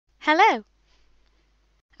Hello.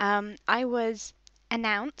 I was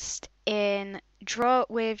announced in Draw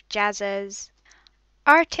with Jazza's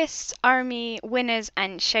Artists Army Winners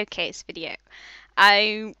and Showcase video.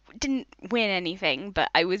 I didn't win anything, but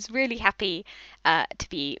I was really happy to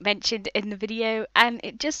be mentioned in the video, and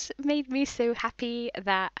it just made me so happy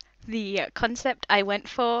that the concept I went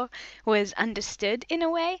for was understood in a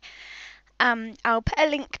way. I'll put a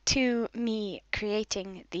link to me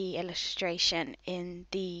creating the illustration in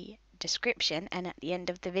the description and at the end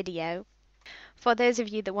of the video for those of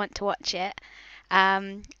you that want to watch it.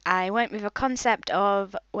 I went with a concept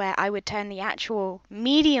of where I would turn the actual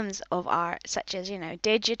mediums of art, such as,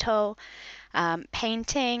 digital,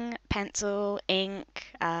 painting, pencil, ink,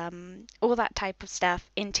 all that type of stuff,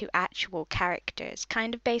 into actual characters,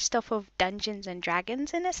 kind of based off of Dungeons and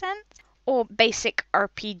Dragons in a sense, or basic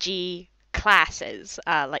RPG classes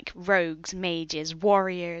like rogues, mages,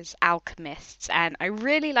 warriors, alchemists, and I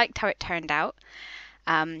really liked how it turned out.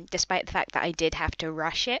 Despite the fact that I did have to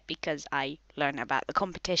rush it because I learned about the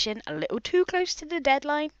competition a little too close to the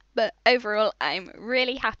deadline. But overall, I'm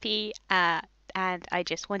really happy and I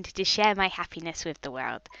just wanted to share my happiness with the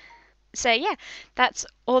world. So yeah, that's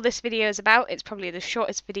all this video is about. It's probably the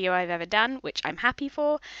shortest video I've ever done, which I'm happy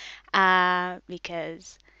for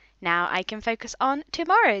because now I can focus on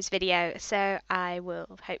tomorrow's video. So I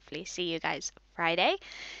will hopefully see you guys Friday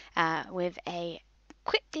with a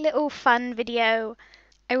quick little fun video.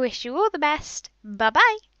 I wish you all the best. Bye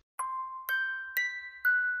bye.